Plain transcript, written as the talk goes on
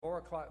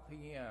o'clock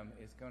p.m.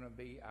 is going to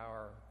be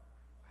our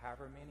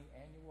however many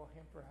annual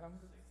Hymn for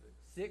Hunger?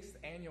 Sixth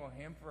annual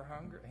Hymns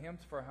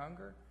for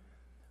Hunger.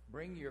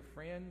 Bring your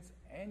friends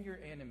and your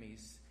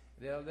enemies.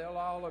 They'll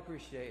all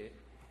appreciate it.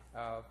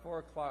 4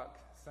 o'clock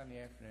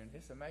Sunday afternoon.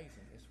 It's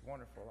amazing. It's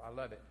wonderful. I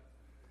love it.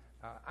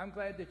 I'm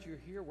glad that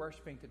you're here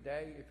worshiping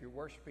today. If you're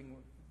worshiping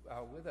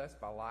with us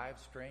by live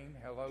stream,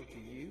 hello to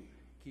you.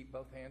 Keep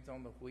both hands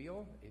on the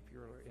wheel. If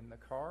you're in the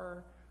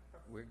car,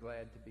 we're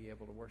glad to be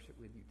able to worship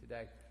with you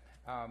today.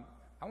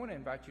 I want to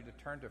invite you to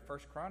turn to 1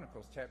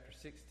 Chronicles chapter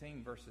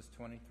 16, verses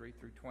 23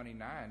 through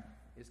 29.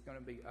 It's going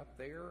to be up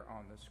there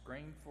on the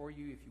screen for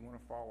you if you want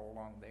to follow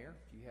along there.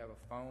 If you have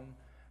a phone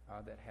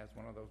that has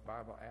one of those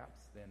Bible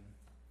apps, then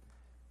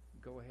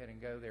go ahead and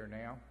go there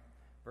now.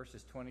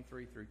 Verses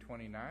 23 through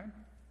 29.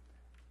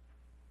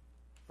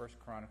 1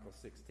 Chronicles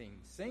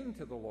 16. Sing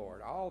to the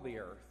Lord, all the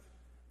earth.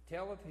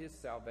 Tell of his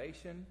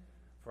salvation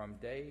from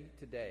day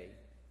to day.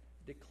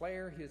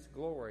 Declare his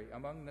glory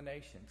among the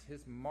nations,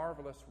 his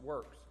marvelous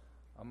works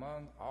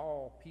among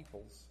all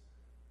peoples.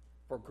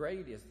 For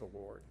great is the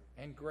Lord,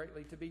 and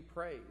greatly to be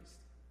praised.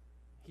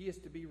 He is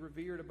to be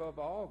revered above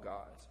all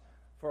gods,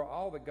 for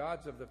all the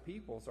gods of the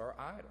peoples are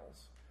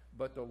idols.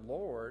 But the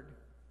Lord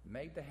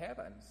made the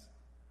heavens.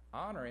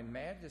 Honor and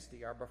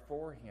majesty are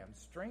before him.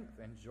 Strength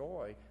and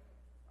joy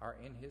are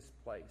in his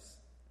place.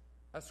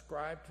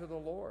 Ascribe to the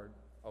Lord,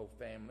 O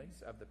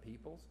families of the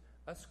peoples.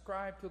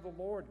 Ascribe to the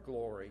Lord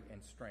glory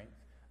and strength.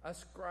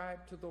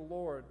 Ascribe to the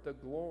Lord the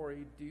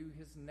glory due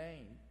his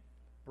name.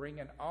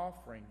 Bring an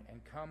offering and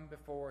come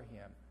before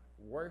him.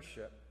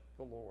 Worship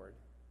the Lord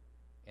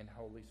in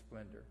holy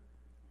splendor.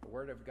 The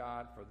word of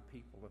God for the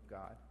people of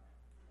God.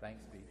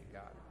 Thanks be to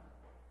God.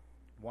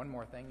 One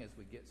more thing as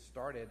we get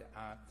started.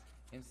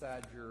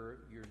 Inside your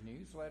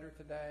newsletter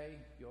today,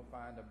 you'll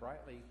find a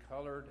brightly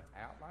colored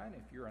outline.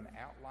 If you're an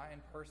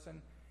outline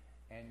person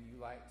and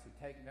you like to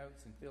take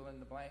notes and fill in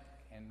the blank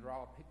and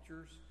draw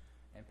pictures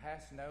and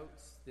pass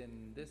notes,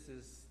 then this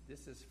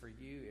is for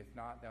you. If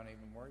not, don't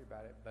even worry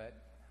about it.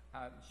 But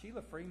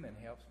Sheila Freeman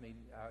helps me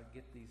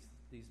get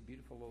these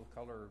beautiful little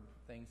color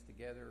things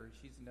together.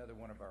 She's another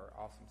one of our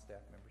awesome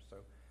staff members. So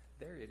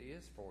there it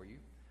is for you.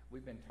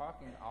 We've been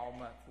talking all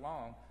month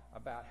long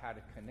about how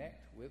to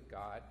connect with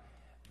God.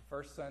 The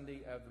first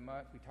Sunday of the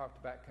month, we talked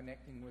about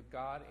connecting with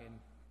God in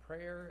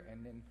prayer,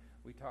 and then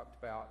we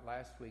talked about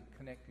last week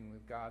connecting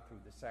with God through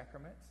the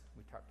sacraments.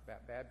 We talked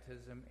about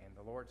baptism and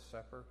the Lord's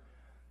Supper.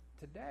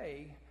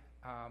 Today,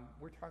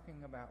 we're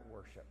talking about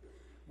worship.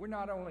 We're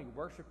not only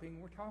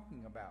worshiping, we're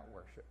talking about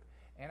worship.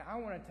 And I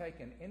want to take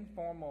an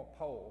informal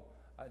poll.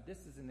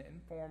 This is an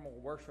informal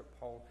worship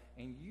poll,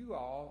 and you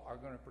all are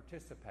going to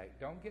participate.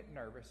 Don't get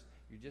nervous.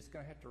 You're just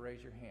going to have to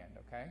raise your hand,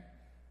 okay?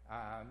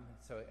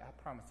 So I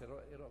promise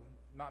it'll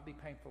not be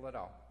painful at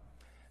all.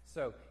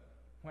 So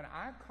when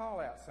I call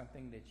out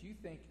something that you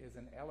think is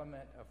an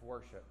element of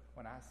worship,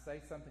 when I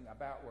say something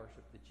about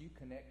worship that you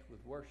connect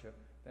with worship,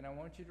 then I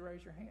want you to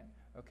raise your hand,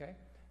 okay?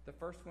 The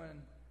first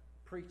one,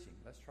 preaching.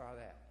 Let's try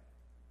that.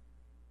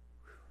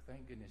 Whew,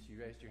 thank goodness you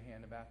raised your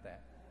hand about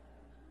that.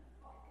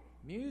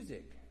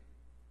 Music.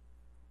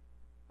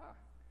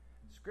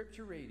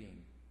 Scripture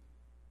reading.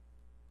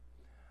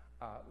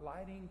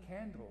 Lighting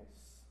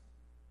candles.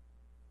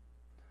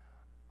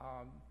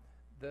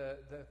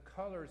 The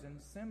colors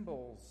and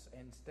symbols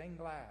and stained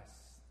glass.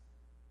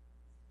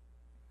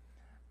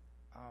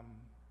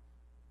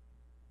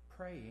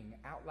 Praying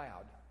out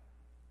loud.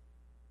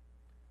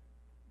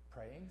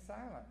 Praying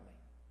silently.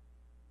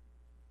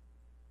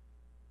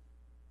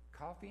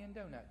 Coffee and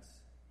donuts.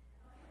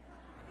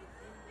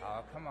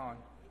 Oh, come on.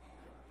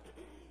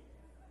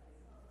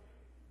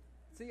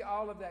 See,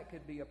 all of that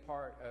could be a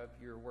part of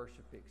your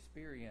worship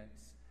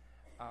experience.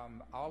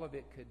 All of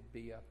it could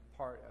be a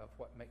part of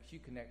what makes you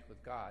connect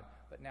with God.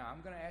 But now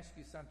I'm going to ask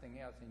you something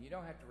else, and you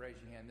don't have to raise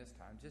your hand this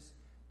time. Just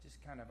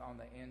kind of on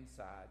the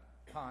inside.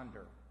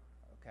 Ponder,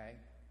 okay?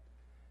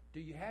 Do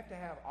you have to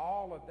have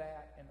all of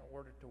that in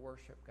order to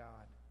worship God?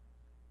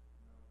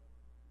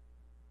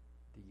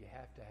 Do you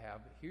have to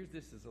have,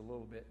 this is a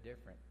little bit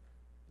different,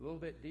 a little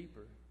bit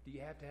deeper. Do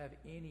you have to have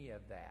any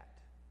of that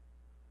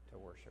to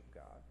worship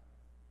God?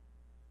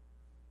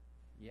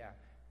 Yeah,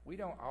 we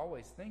don't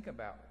always think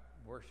about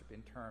worship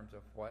in terms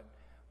of what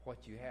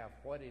you have,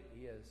 what it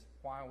is,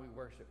 why we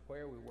worship,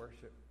 where we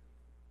worship,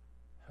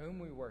 whom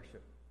we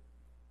worship.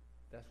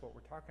 That's what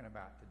we're talking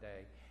about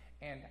today.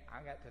 And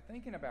I got to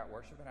thinking about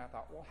worship, and I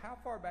thought, well, how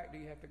far back do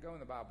you have to go in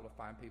the Bible to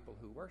find people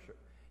who worship?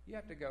 You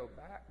have to go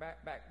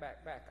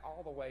back,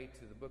 all the way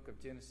to the book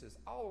of Genesis,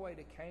 all the way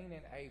to Cain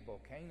and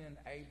Abel. Cain and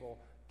Abel,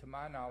 to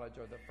my knowledge,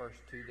 are the first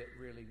two that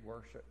really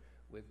worship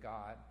with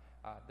God.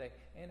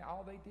 And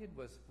all they did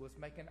was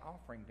make an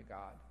offering to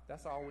God.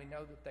 That's all we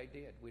know that they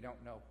did. We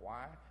don't know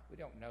why. We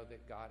don't know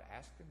that God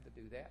asked them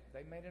to do that.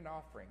 They made an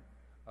offering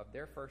of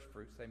their first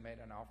fruits. They made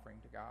an offering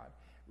to God.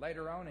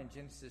 Later on in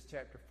Genesis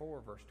chapter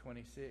 4, verse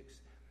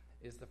 26,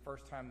 is the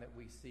first time that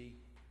we see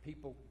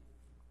people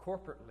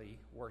corporately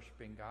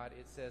worshiping God.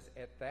 It says,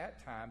 at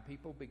that time,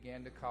 people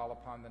began to call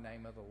upon the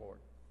name of the Lord.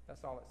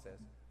 That's all it says.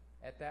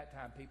 At that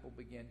time, people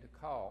began to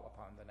call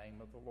upon the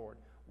name of the Lord,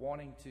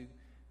 wanting to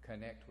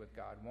connect with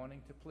God,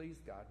 wanting to please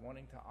God,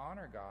 wanting to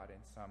honor God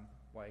in some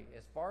way.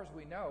 As far as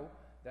we know,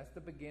 that's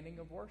the beginning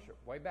of worship,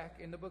 way back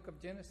in the book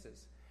of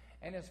Genesis.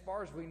 And as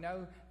far as we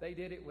know, they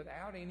did it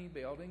without any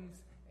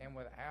buildings and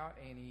without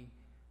any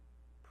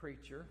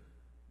preacher.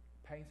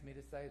 Pains me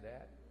to say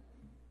that.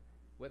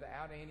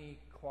 Without any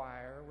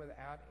choir,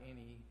 without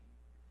any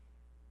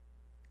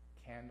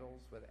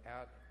candles,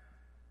 without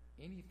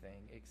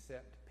anything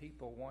except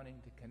people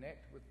wanting to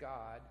connect with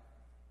God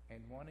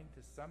and wanting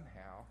to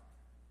somehow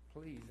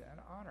please and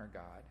honor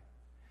God.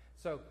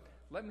 So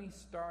let me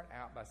start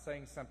out by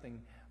saying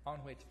something on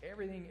which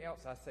everything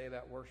else I say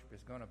about worship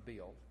is going to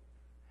build,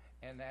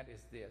 and that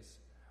is this.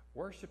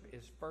 Worship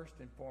is first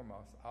and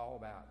foremost all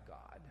about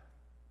God,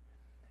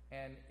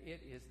 and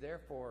it is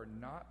therefore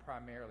not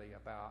primarily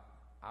about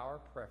our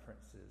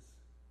preferences.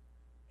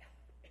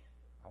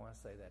 I want to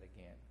say that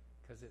again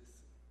because it's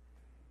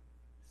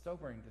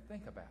sobering to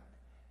think about.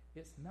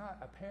 It's not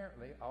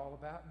apparently all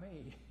about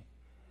me,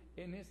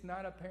 and it's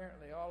not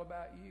apparently all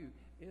about you.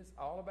 It's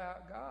all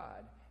about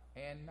God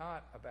and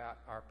not about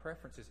our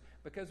preferences,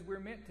 because we're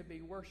meant to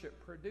be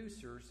worship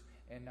producers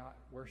and not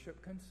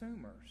worship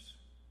consumers.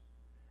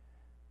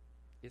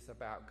 It's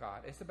about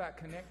God. It's about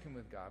connecting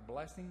with God,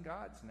 blessing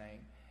God's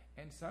name,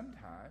 and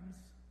sometimes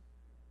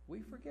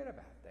we forget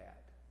about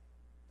that.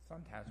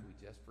 Sometimes we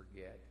just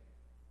forget,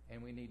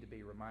 and we need to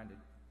be reminded.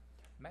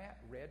 Matt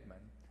Redman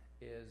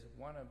is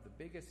one of the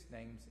biggest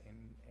names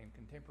in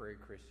contemporary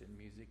Christian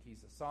music.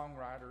 He's a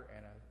songwriter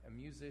and a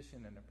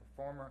musician and a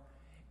performer.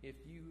 If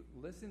you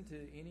listen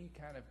to any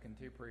kind of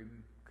contemporary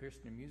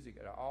Christian music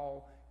at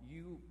all,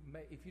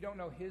 if you don't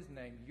know his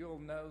name, you'll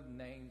know the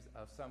names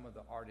of some of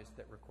the artists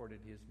that recorded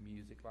his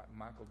music, like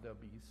Michael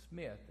W.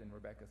 Smith and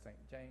Rebecca St.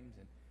 James,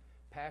 and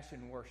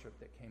Passion Worship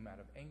that came out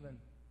of England.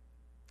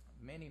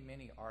 Many,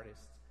 many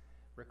artists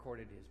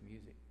recorded his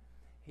music.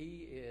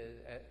 He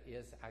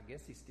is, I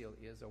guess he still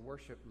is, a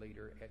worship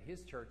leader at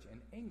his church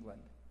in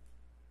England.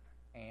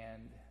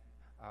 And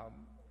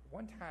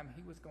one time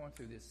he was going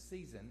through this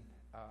season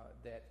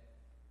that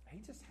he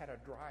just had a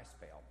dry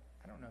spell.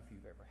 I don't know if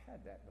you've ever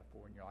had that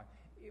before in your life.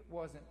 It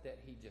wasn't that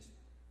he just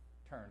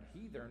turned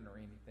heathen or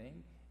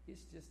anything.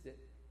 It's just that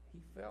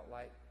he felt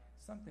like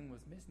something was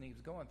missing. He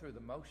was going through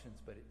the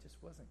motions, but it just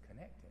wasn't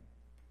connecting.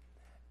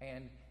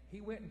 And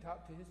he went and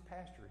talked to his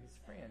pastor, his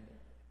friend,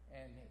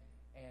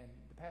 and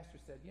the pastor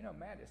said,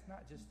 Matt, it's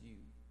not just you.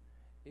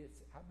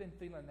 I've been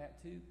feeling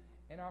that too,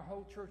 and our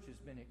whole church has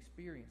been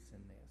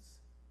experiencing this.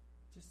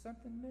 Just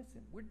something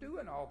missing. We're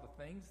doing all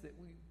the things that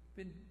we've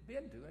been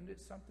doing,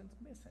 that something's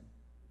missing.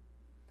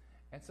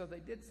 And so they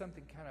did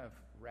something kind of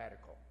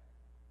radical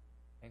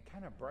and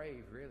kind of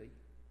brave, really.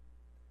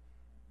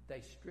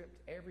 They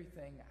stripped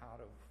everything out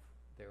of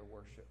their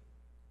worship.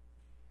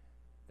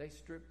 They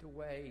stripped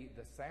away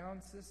the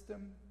sound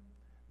system.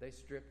 They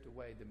stripped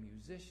away the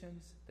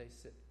musicians. They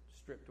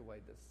stripped away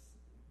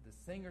the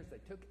singers.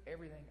 They took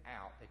everything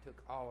out. They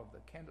took all of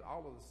the candles, all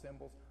of the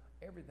cymbals,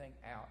 everything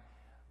out.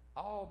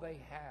 All they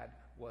had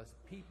was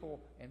people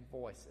and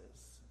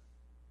voices.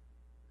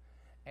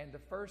 And the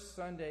first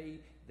Sunday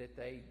that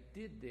they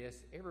did this,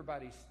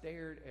 everybody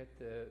stared at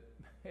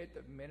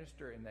the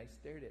minister, and they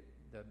stared at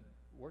the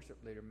worship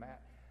leader,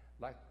 Matt,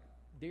 like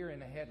deer in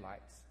the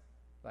headlights.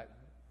 Like,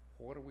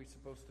 what are we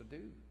supposed to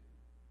do?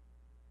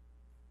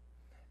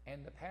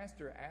 And the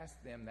pastor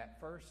asked them that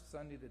first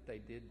Sunday that they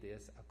did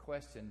this a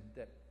question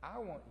that I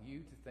want you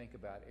to think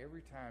about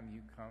every time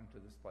you come to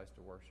this place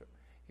to worship.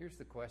 Here's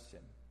the question.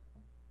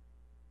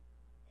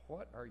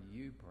 What are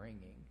you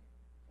bringing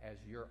as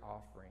your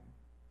offering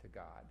to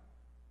God?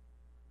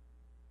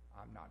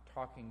 I'm not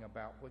talking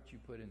about what you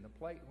put in the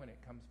plate when it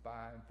comes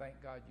by, and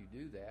thank God you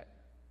do that,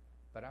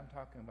 but I'm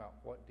talking about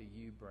what do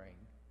you bring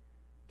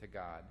to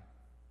God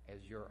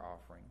as your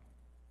offering?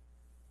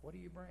 What do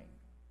you bring?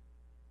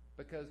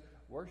 Because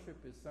worship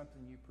is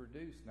something you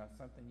produce, not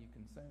something you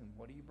consume.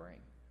 What do you bring?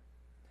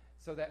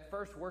 So that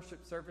first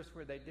worship service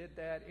where they did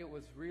that, it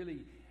was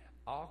really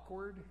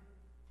awkward,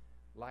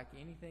 like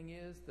anything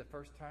is the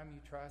first time you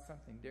try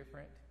something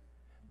different.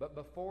 But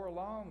before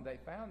long, they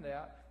found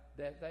out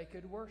that they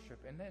could worship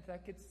and that they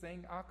could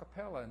sing a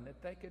cappella and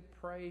that they could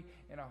pray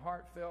in a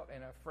heartfelt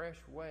and a fresh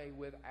way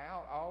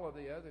without all of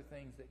the other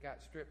things that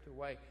got stripped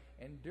away.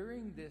 And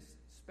during this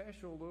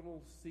special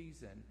little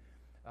season,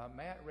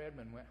 Matt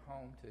Redman went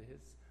home to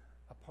his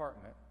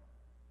apartment,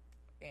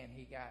 and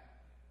he got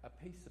a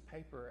piece of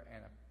paper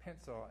and a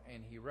pencil,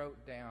 and he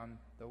wrote down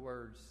the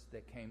words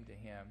that came to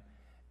him.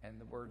 And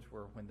the words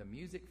were, "When the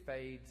music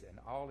fades and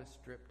all is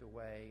stripped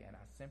away, and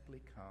I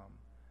simply come,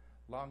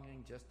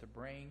 longing just to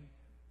bring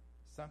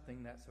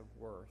something that's of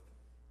worth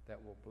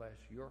that will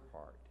bless your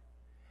heart."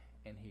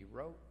 And he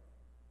wrote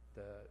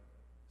the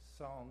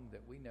song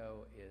that we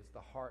know is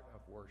the heart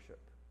of worship.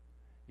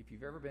 If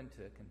you've ever been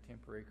to a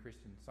contemporary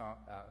Christian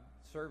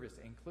service,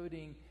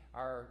 including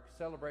our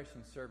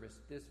celebration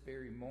service this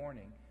very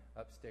morning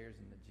upstairs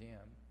in the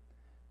gym,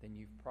 then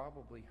you've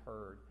probably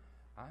heard,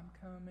 "I'm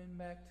coming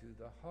back to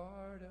the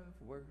heart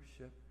of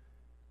worship,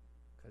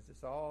 'cause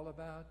it's all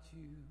about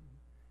you.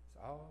 It's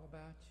all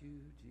about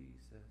you,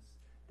 Jesus.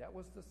 That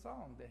was the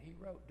song that he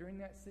wrote during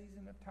that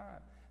season of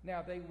time.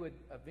 Now, they would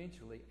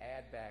eventually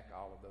add back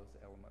all of those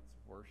elements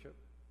of worship.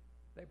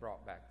 They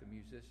brought back the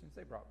musicians.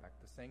 They brought back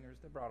the singers.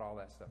 They brought all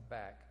that stuff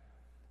back.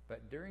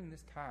 But during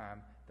this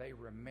time, they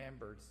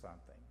remembered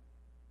something.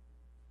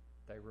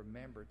 They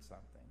remembered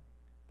something.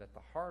 That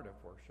the heart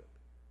of worship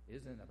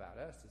isn't about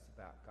us. It's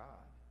about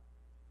God.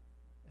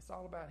 It's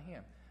all about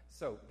him.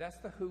 So that's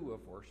the who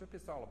of worship.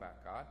 It's all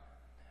about God.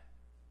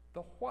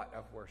 The what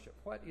of worship.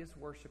 What is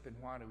worship and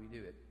why do we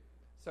do it?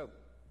 So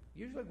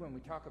usually when we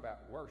talk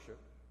about worship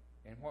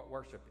and what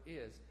worship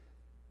is,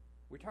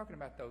 we're talking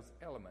about those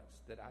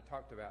elements that I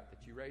talked about,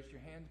 that you raised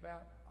your hands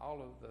about,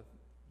 all of the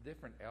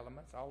different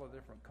elements, all of the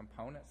different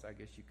components, I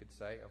guess you could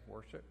say, of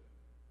worship.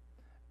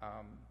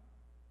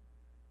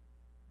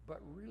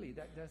 But really,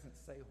 that doesn't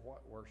say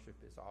what worship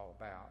is all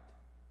about.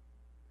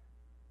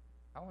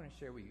 I want to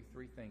share with you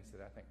three things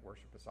that I think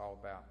worship is all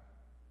about.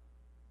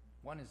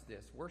 One is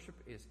this. Worship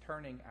is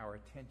turning our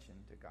attention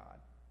to God.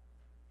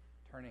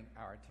 Turning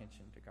our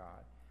attention to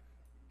God.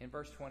 In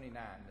verse 29,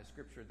 the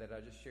scripture that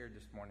I just shared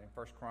this morning,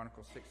 1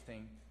 Chronicles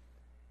 16,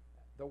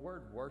 the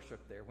word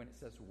worship there, when it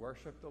says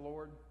worship the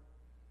Lord,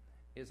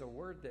 is a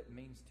word that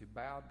means to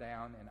bow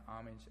down in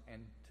homage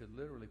and to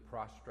literally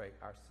prostrate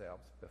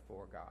ourselves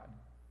before God.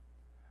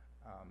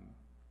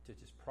 To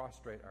just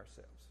prostrate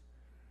ourselves.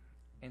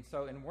 And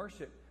so in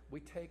worship, we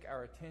take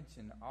our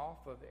attention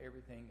off of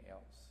everything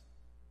else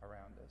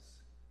around us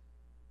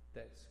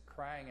that's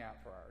crying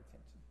out for our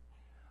attention,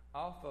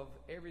 off of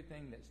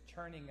everything that's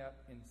churning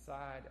up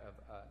inside of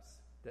us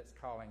that's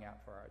calling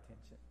out for our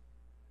attention.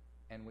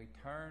 And we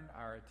turn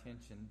our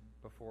attention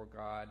before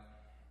God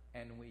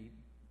and we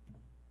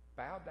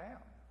bow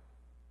down.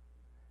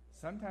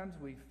 Sometimes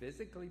we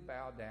physically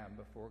bow down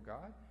before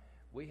God.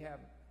 We have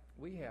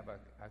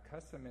a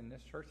custom in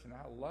this church, and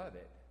I love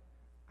it.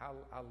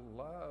 I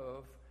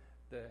love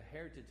the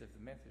heritage of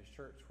the Methodist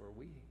Church, where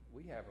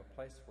we have a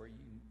place where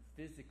you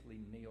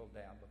physically kneel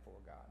down before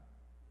God.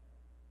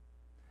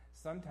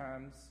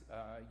 Sometimes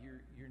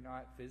you're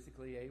not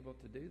physically able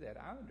to do that.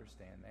 I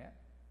understand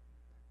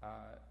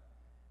that.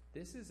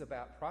 This is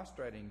about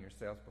prostrating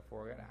yourselves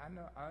before God.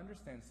 I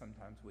understand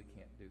sometimes we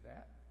can't do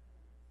that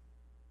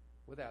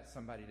without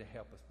somebody to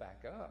help us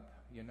back up.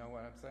 You know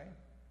what I'm saying?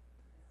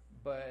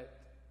 But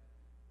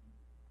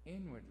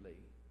inwardly,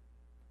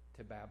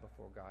 to bow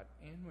before God,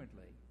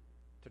 inwardly,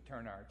 to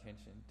turn our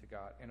attention to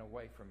God and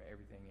away from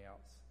everything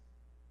else.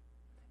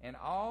 And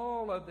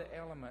all of the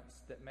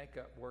elements that make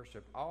up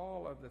worship,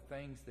 all of the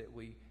things that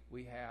we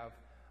have,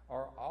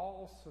 are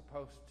all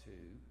supposed to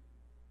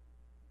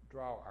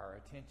draw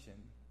our attention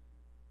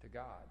to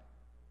God,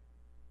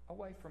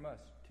 away from us,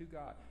 to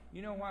God.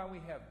 You know why we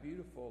have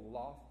beautiful,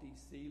 lofty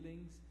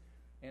ceilings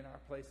in our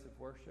place of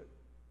worship?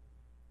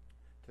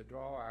 To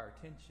draw our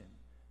attention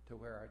to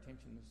where our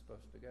attention is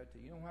supposed to go to.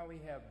 You know why we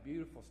have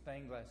beautiful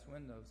stained glass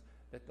windows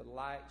that the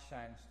light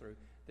shines through,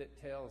 that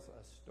tells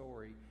a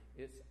story?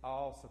 It's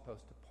all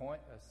supposed to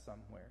point us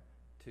somewhere,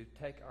 to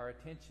take our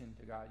attention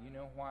to God. You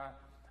know why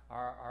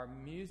our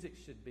music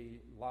should be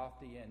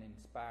lofty and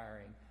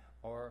inspiring,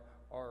 or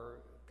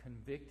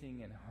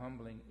convicting and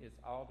humbling? It's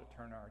all to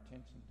turn our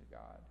attention to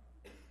God.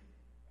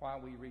 Why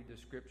we read the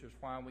scriptures,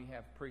 why we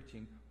have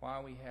preaching,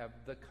 why we have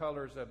the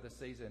colors of the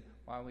season,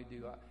 why we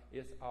do,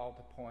 it's all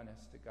to point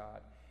us to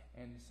God.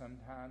 And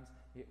sometimes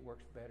it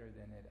works better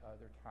than at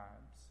other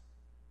times.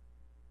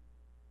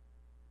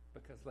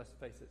 Because let's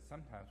face it,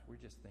 sometimes we're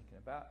just thinking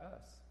about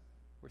us.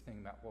 We're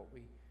thinking about what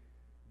we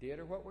did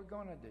or what we're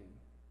going to do.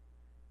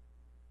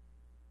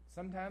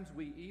 Sometimes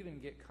we even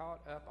get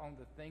caught up on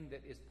the thing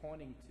that is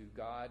pointing to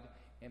God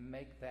and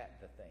make that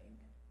the thing.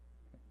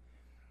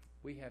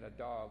 We had a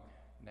dog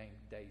named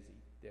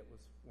Daisy that was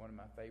one of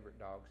my favorite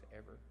dogs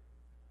ever.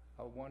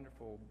 A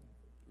wonderful,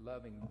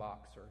 loving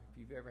boxer. If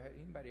you've ever had,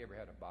 anybody ever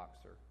had a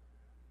boxer,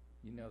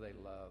 you know they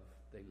love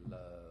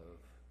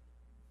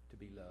to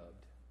be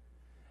loved.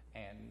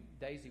 And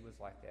Daisy was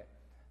like that.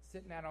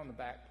 Sitting out on the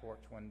back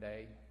porch one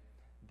day,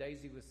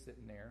 Daisy was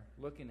sitting there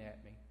looking at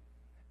me,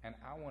 and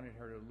I wanted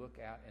her to look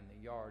out in the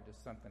yard to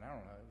something. I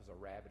don't know, it was a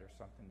rabbit or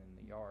something in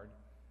the yard.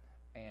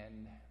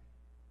 And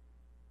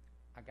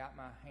I got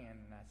my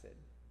hand and I said,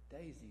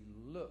 Daisy,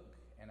 look.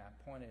 And I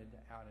pointed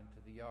out into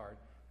the yard.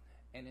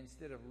 And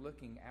instead of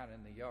looking out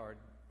in the yard,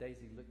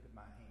 Daisy looked at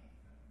my hand.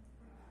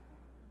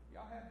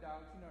 Y'all have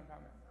dogs, you know what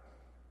I'm talking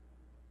about.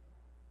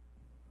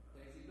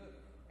 Daisy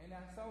looked. And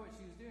I saw what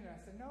she was doing. And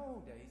I said,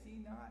 no,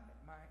 Daisy,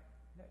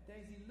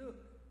 Daisy, look.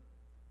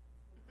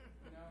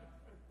 You know?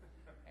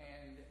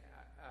 And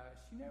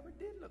she never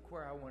did look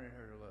where I wanted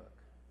her to look.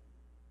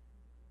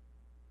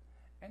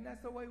 And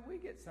that's the way we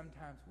get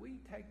sometimes. We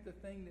take the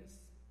thing that's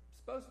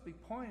supposed to be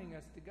pointing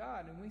us to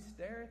God, and we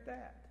stare at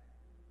that.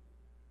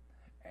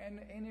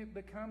 And it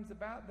becomes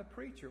about the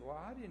preacher. Well,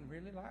 I didn't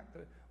really like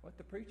what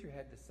the preacher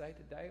had to say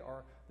today,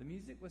 or the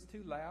music was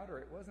too loud, or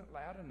it wasn't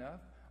loud enough,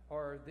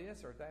 or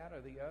this or that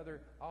or the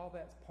other. All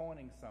that's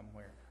pointing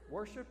somewhere.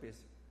 Worship is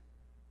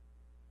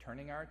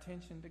turning our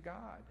attention to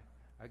God,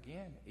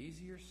 Again,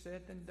 easier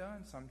said than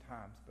done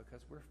sometimes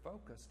because we're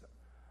focused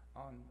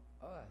on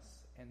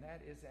us, and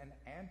that is an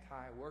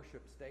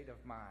anti-worship state of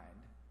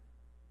mind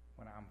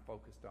when I'm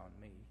focused on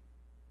me.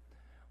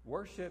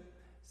 Worship,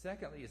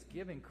 secondly, is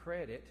giving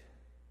credit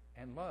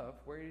and love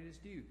where it is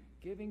due.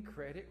 Giving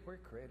credit where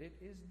credit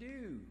is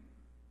due.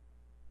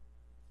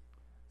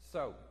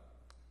 So,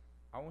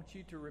 I want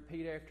you to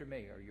repeat after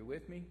me. Are you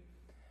with me?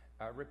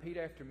 Repeat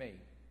after me.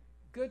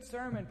 Good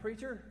sermon,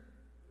 preacher.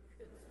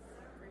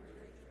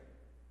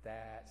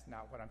 That's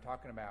not what I'm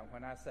talking about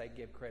when I say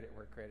give credit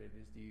where credit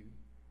is due,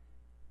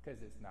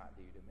 because it's not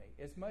due to me.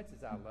 As much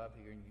as I love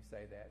hearing you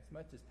say that, as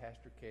much as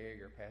Pastor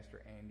Carey or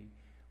Pastor Andy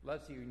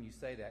loves hearing you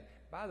say that.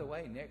 By the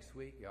way, next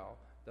week, y'all,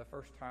 the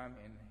first time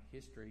in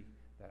history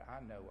that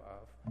I know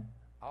of,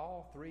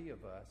 all three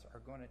of us are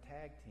going to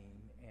tag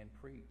team and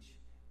preach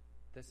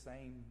the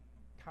same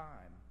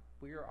time.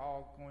 We are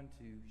all going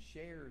to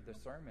share the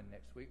sermon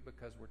next week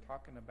because we're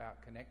talking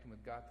about connecting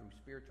with God through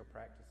spiritual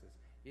practices.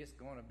 It's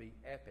going to be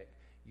epic.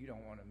 You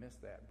don't want to miss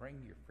that.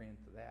 Bring your friend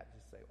to that.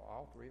 Just say, well,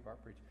 all three of our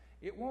preachers.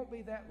 It won't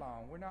be that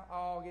long. We're not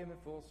all giving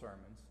full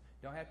sermons.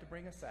 You don't have to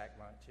bring a sack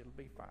lunch. It'll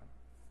be fine.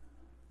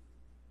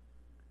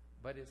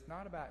 But it's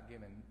not about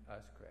giving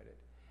us credit.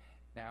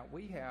 Now,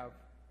 we have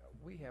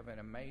an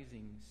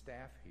amazing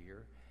staff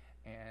here,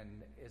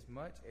 and as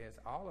much as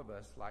all of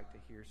us like to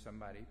hear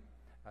somebody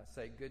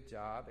say good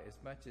job, as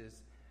much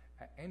as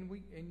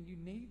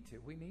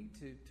we need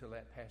to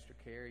let Pastor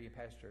Carey and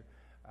Pastor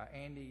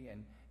Andy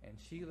and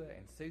Sheila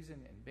and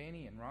Susan and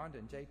Benny and Rhonda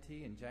and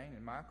JT and Jane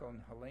and Michael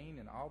and Helene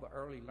and all the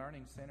early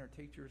learning center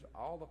teachers,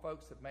 all the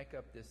folks that make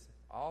up this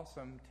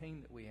awesome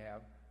team that we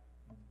have,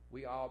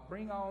 we all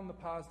bring on the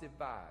positive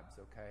vibes,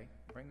 okay?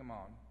 Bring them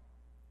on.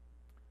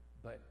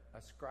 But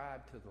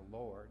ascribe to the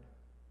Lord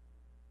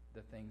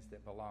the things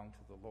that belong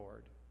to the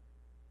Lord.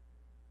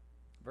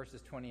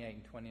 Verses 28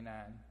 and 29,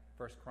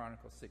 1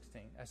 Chronicles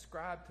 16.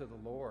 Ascribe to the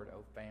Lord,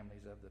 O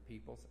families of the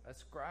peoples.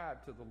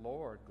 Ascribe to the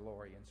Lord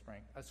glory and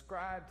strength.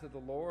 Ascribe to the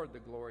Lord the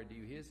glory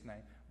due his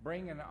name.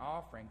 Bring an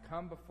offering.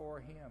 Come before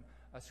him.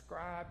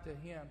 Ascribe to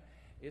him.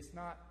 It's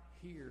not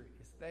here,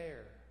 it's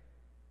there.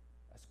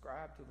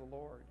 Ascribe to the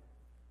Lord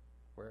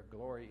where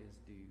glory is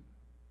due.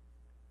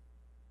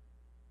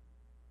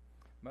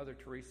 Mother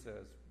Teresa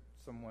is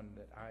someone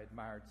that I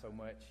admired so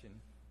much, and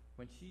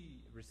when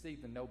she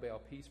received the Nobel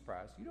Peace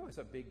Prize, you know it's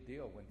a big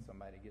deal when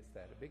somebody gets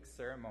that, a big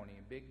ceremony,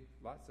 and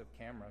lots of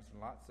cameras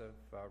and lots of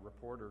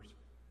reporters.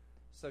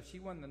 So she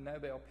won the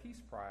Nobel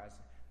Peace Prize,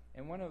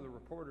 and one of the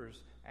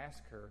reporters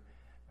asked her,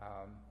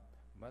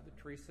 Mother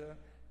Teresa,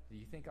 do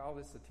you think all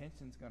this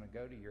attention's going to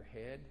go to your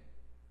head?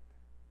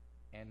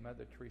 And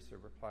Mother Teresa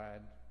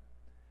replied,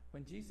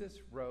 when Jesus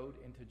rode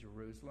into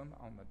Jerusalem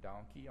on the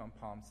donkey on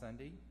Palm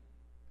Sunday,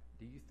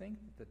 do you think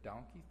that the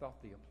donkey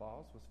thought the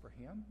applause was for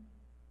him?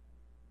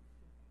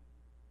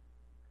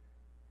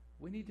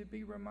 We need to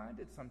be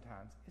reminded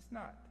sometimes it's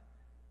not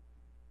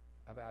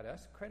about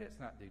us. Credit's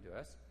not due to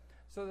us.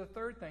 So the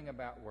third thing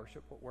about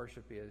worship, what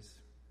worship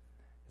is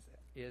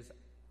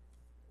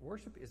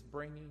worship is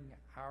bringing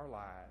our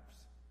lives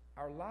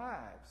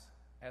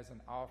as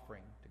an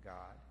offering to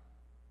God,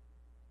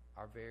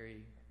 our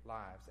very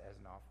lives as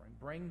an offering.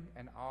 Bring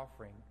an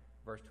offering,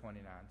 verse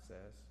 29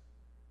 says.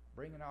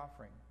 Bring an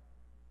offering.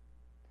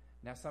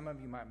 Now, some of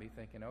you might be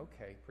thinking,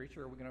 okay,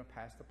 preacher, are we going to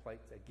pass the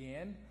plates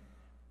again?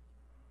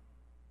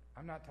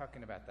 I'm not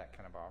talking about that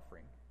kind of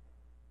offering.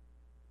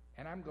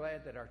 And I'm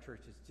glad that our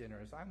church is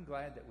generous. I'm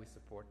glad that we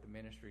support the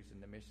ministries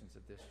and the missions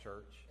of this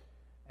church.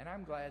 And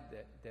I'm glad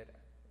that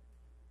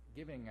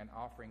giving an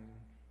offering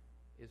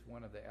is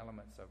one of the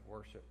elements of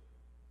worship.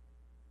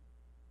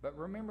 But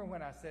remember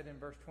when I said in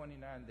verse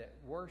 29 that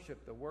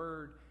worship, the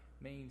word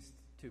means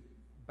to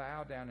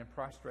bow down and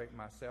prostrate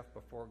myself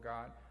before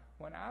God.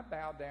 When I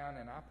bow down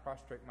and I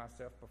prostrate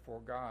myself before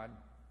God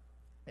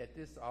at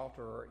this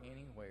altar or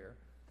anywhere,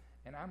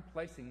 and I'm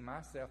placing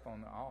myself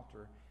on the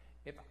altar,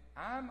 if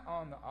I'm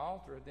on the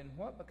altar, then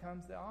what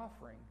becomes the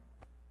offering?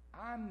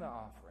 I'm the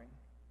offering.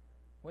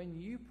 When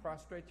you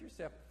prostrate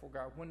yourself before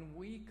God, when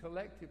we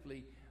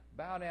collectively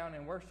bow down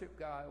and worship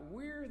God,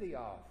 we're the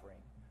offering.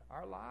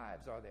 Our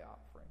lives are the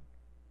offering.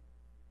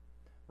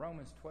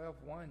 Romans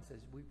 12:1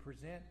 says we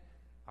present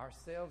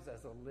ourselves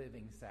as a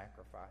living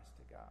sacrifice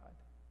to God.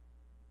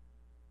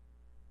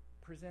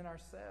 Present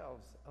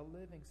ourselves a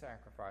living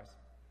sacrifice.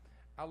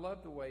 I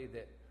love the way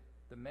that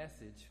the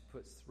Message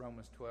puts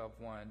Romans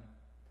 12:1.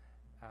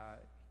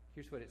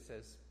 Here's what it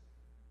says.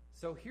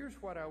 So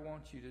here's what I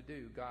want you to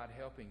do, God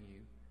helping you.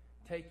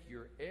 Take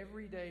your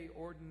everyday,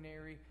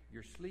 ordinary,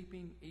 your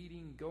sleeping,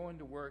 eating, going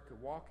to work,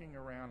 walking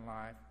around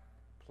life,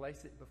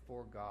 place it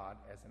before God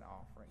as an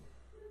offering.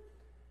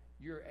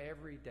 Your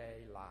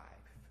everyday life,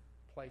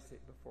 place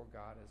it before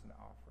God as an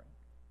offering.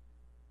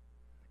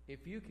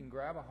 If you can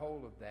grab a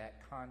hold of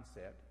that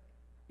concept,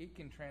 it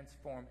can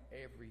transform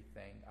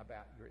everything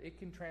about it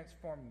can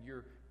transform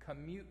your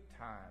commute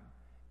time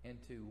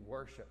into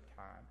worship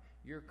time.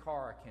 Your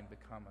car can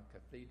become a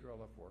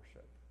cathedral of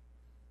worship.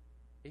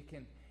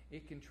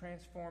 It can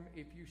transform.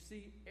 If you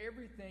see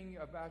everything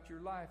about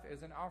your life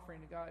as an offering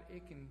to God,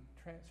 it can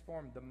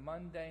transform the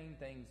mundane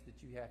things that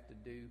you have to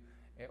do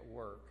at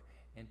work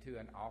into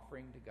an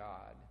offering to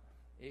God.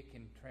 It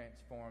can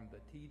transform the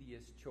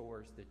tedious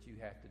chores that you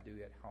have to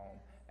do at home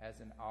as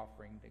an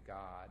offering to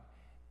God.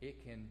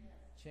 It can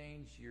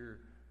change your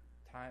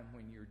time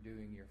when you're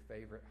doing your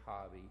favorite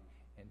hobby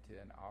into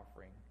an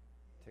offering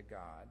to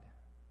God.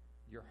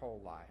 Your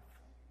whole life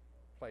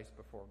placed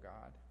before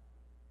God.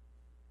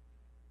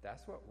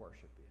 That's what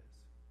worship is.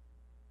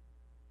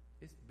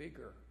 It's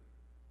bigger.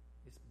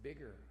 It's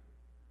bigger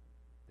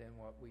than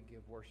what we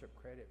give worship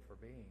credit for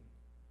being.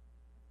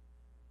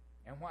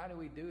 And why do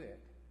we do it?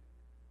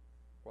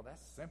 Well,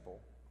 that's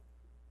simple.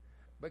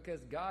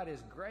 Because God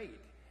is great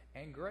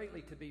and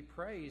greatly to be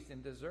praised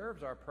and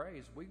deserves our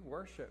praise. We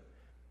worship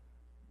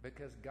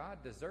because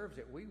God deserves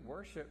it. We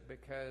worship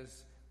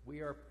because we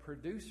are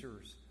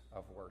producers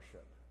of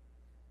worship.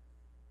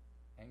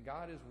 And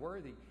God is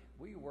worthy.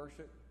 We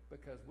worship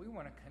because we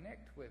want to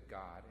connect with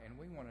God and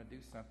we want to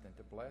do something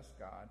to bless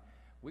God.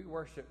 We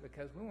worship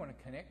because we want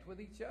to connect with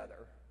each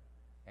other.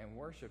 And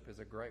worship is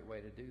a great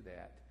way to do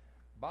that.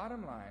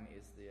 Bottom line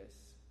is this.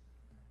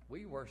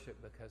 We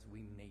worship because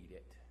we need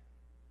it.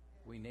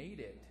 We need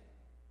it.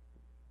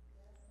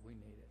 We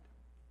need it.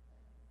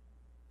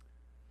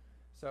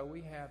 So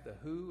we have the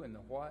who and the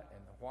what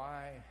and the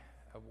why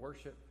of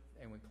worship,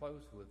 and we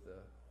close with the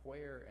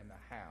where and the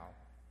how.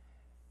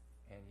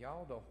 And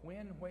y'all, the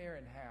when, where,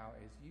 and how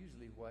is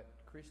usually what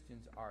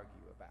Christians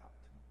argue about.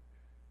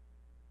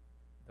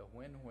 The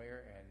when,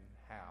 where, and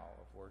how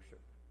of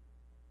worship.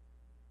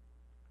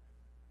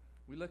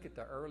 We look at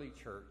the early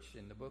church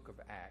in the book of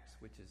Acts,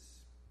 which is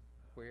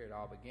where it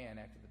all began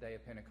after the day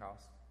of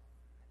Pentecost.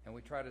 And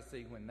we try to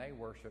see when they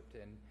worshiped.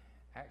 In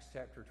Acts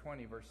chapter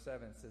 20, verse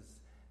 7 says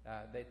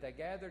that they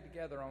gathered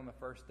together on the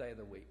first day of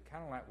the week,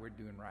 kind of like we're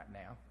doing right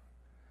now.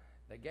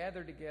 They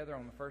gathered together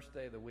on the first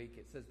day of the week.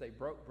 It says they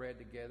broke bread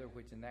together,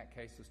 which in that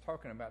case was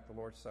talking about the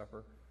Lord's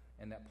Supper,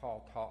 and that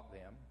Paul taught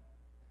them.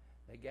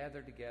 They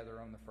gathered together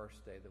on the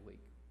first day of the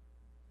week.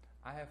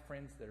 I have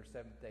friends that are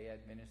Seventh-day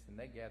Adventists, and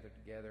they gather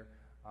together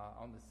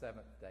on the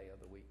seventh day of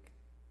the week.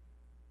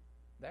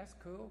 That's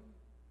cool.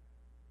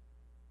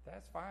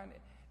 That's fine.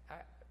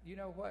 You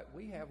know what?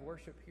 We have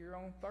worship here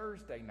on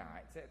Thursday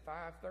nights at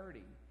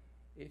 5:30.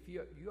 If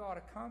you ought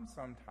to come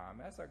sometime.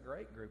 That's a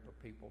great group of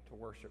people to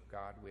worship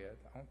God with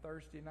on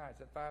Thursday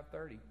nights at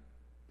 5:30.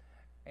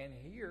 And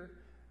here,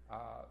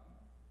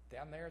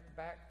 down there at the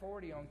back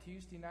 40 on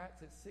Tuesday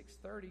nights at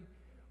 6:30,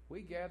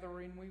 we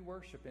gather and we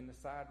worship in the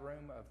side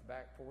room of the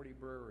back 40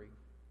 brewery.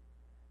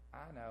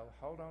 I know.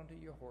 Hold on to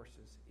your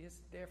horses. It's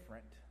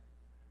different.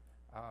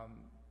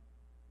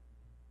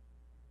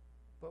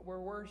 But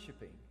we're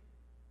worshiping.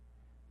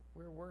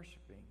 We're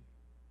worshiping.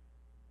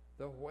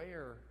 The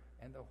where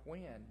and the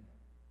when.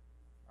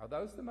 Are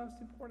those the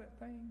most important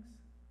things?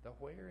 The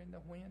where and the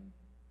when?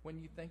 When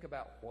you think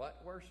about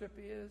what worship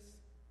is?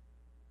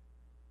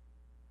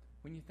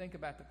 When you think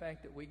about the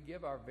fact that we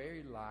give our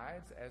very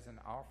lives as an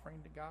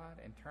offering to God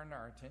and turn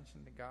our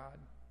attention to God?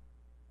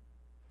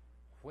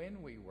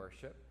 When we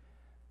worship,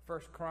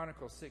 1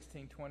 Chronicles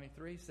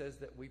 16:23 says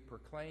that we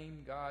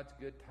proclaim God's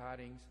good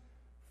tidings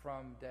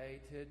from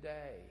day to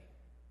day.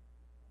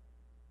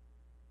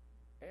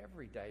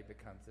 Every day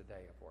becomes a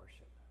day of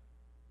worship.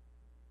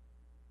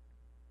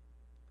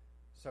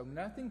 So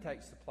nothing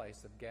takes the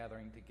place of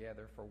gathering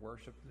together for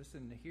worship.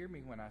 Listen, hear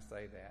me when I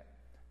say that.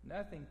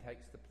 Nothing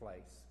takes the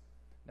place.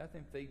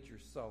 Nothing feeds your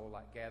soul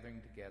like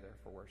gathering together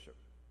for worship.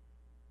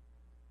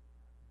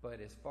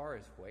 But as far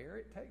as where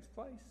it takes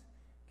place,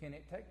 can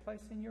it take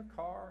place in your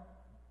car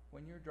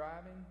when you're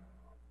driving?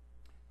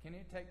 Can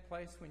it take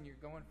place when you're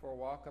going for a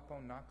walk up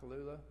on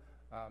Nakalula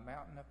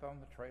Mountain up on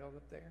the trail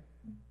up there?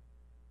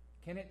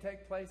 Can it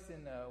take place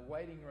in the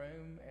waiting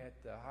room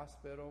at the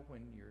hospital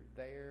when you're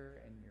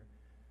there and you're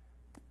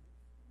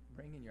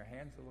wringing your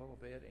hands a little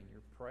bit and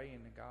you're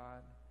praying to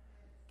God?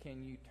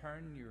 Can you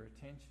turn your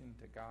attention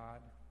to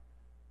God?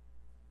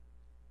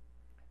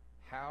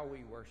 How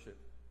we worship.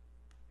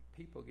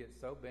 People get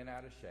so bent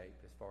out of shape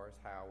as far as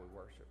how we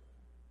worship.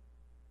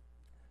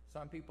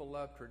 Some people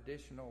love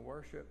traditional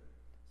worship.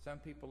 Some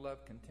people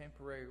love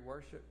contemporary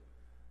worship.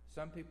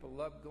 Some people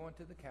love going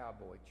to the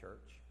cowboy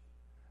church.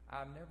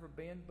 I've never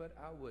been, but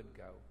I would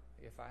go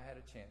if I had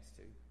a chance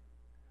to.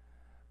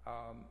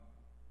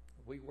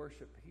 We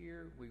worship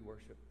here. We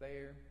worship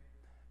there.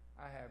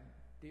 I have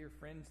dear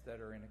friends that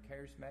are in a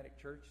charismatic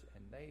church,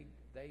 and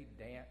they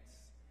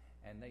dance,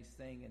 and they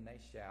sing, and they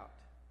shout.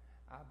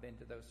 I've been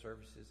to those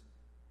services.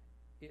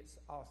 It's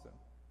awesome.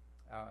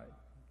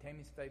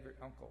 Tammy's favorite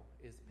uncle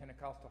is a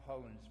Pentecostal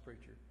holiness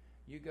preacher.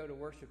 You go to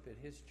worship at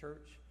his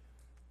church,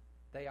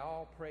 they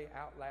all pray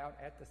out loud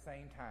at the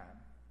same time.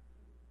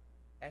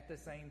 At the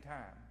same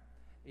time.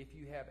 If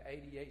you have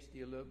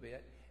ADHD a little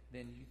bit,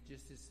 then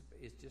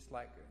it's just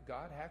like,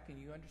 God, how can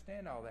you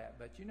understand all that?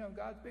 But you know,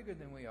 God's bigger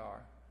than we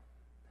are.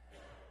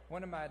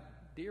 One of my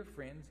dear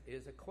friends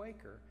is a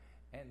Quaker,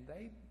 and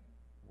they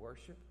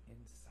worship in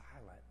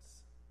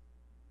silence.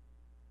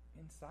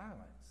 in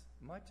silence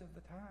much of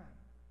the time.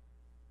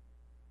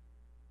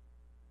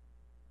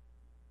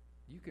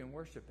 You can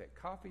worship at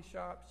coffee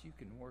shops. You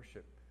can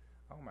worship,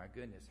 oh my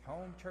goodness,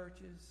 home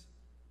churches.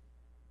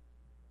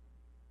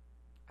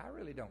 I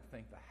really don't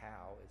think the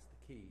how is the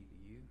key, do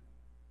you?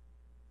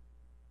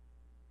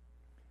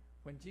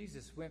 When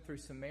Jesus went through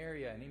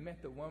Samaria and he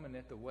met the woman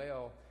at the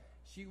well,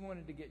 she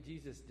wanted to get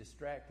Jesus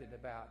distracted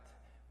about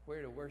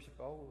where to worship.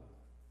 Oh,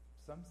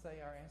 some say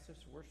our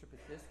ancestors worship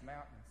at this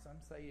mountain, some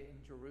say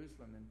in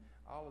Jerusalem, and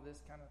all of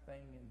this kind of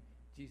thing. And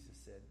Jesus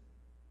said,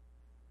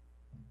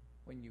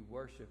 when you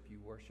worship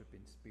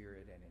in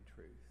spirit and in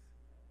truth,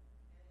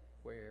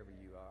 wherever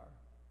you are,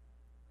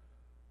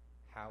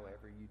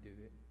 however you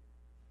do it,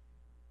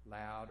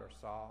 loud or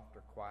soft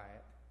or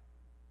quiet,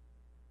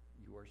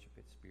 you worship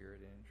in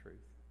spirit and in truth.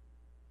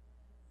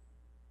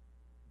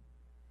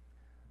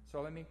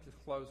 So let me just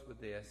close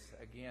with this.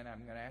 Again,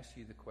 I'm going to ask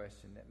you the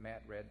question that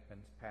Matt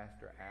Redmond's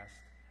pastor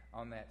asked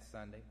on that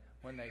Sunday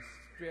when they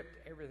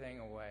stripped everything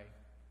away.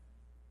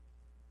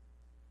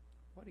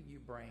 What do you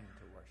bring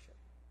to worship?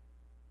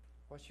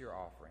 What's your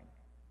offering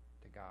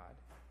to God?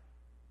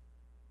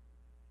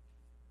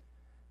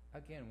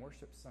 Again,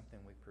 worship's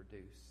something we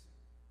produce.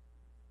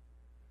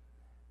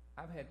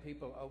 I've had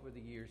people over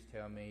the years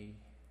tell me,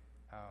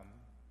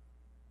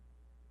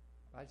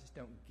 I just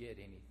don't get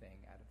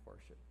anything out of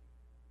worship.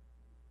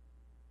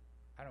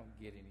 I don't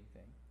get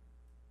anything.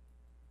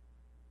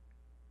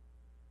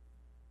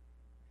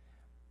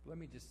 Let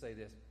me just say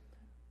this.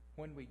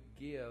 When we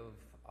give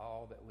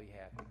all that we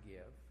have to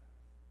give,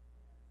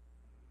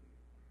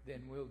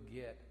 then we'll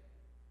get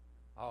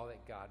all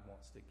that God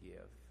wants to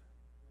give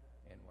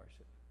in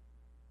worship.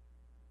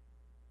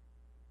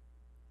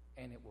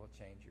 And it will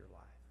change your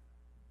life.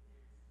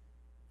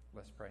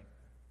 Let's pray.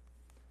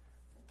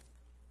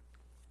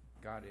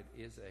 God, it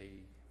is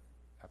a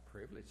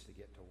privilege to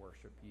get to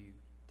worship you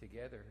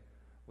together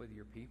with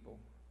your people.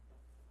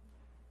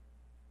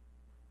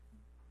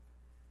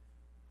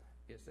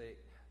 It's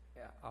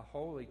a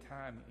holy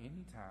time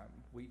anytime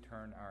we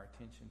turn our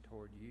attention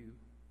toward you.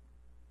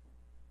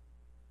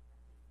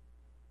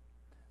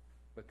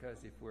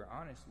 Because if we're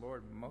honest,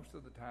 Lord, most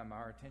of the time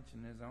our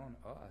attention is on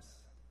us.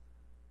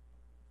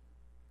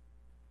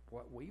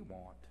 What we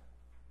want.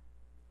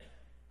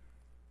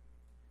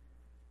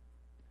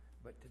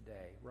 But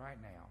today,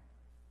 right now,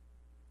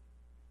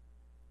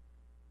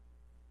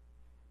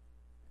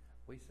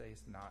 we say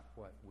it's not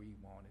what we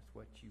want, it's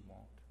what you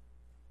want.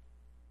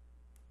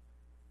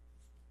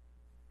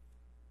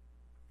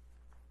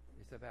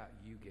 It's about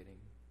you getting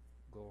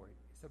glory.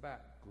 It's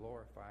about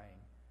glorifying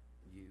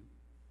you.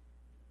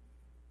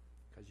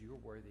 Because you're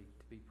worthy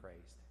to be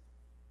praised.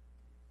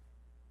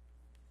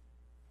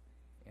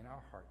 In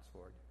our hearts,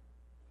 Lord,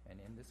 and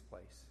in this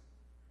place,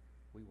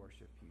 we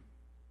worship you.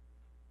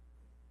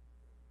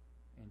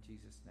 In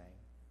Jesus' name,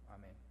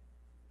 amen.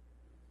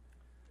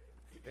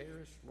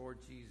 Fairest Lord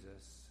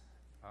Jesus,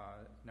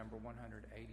 number 180.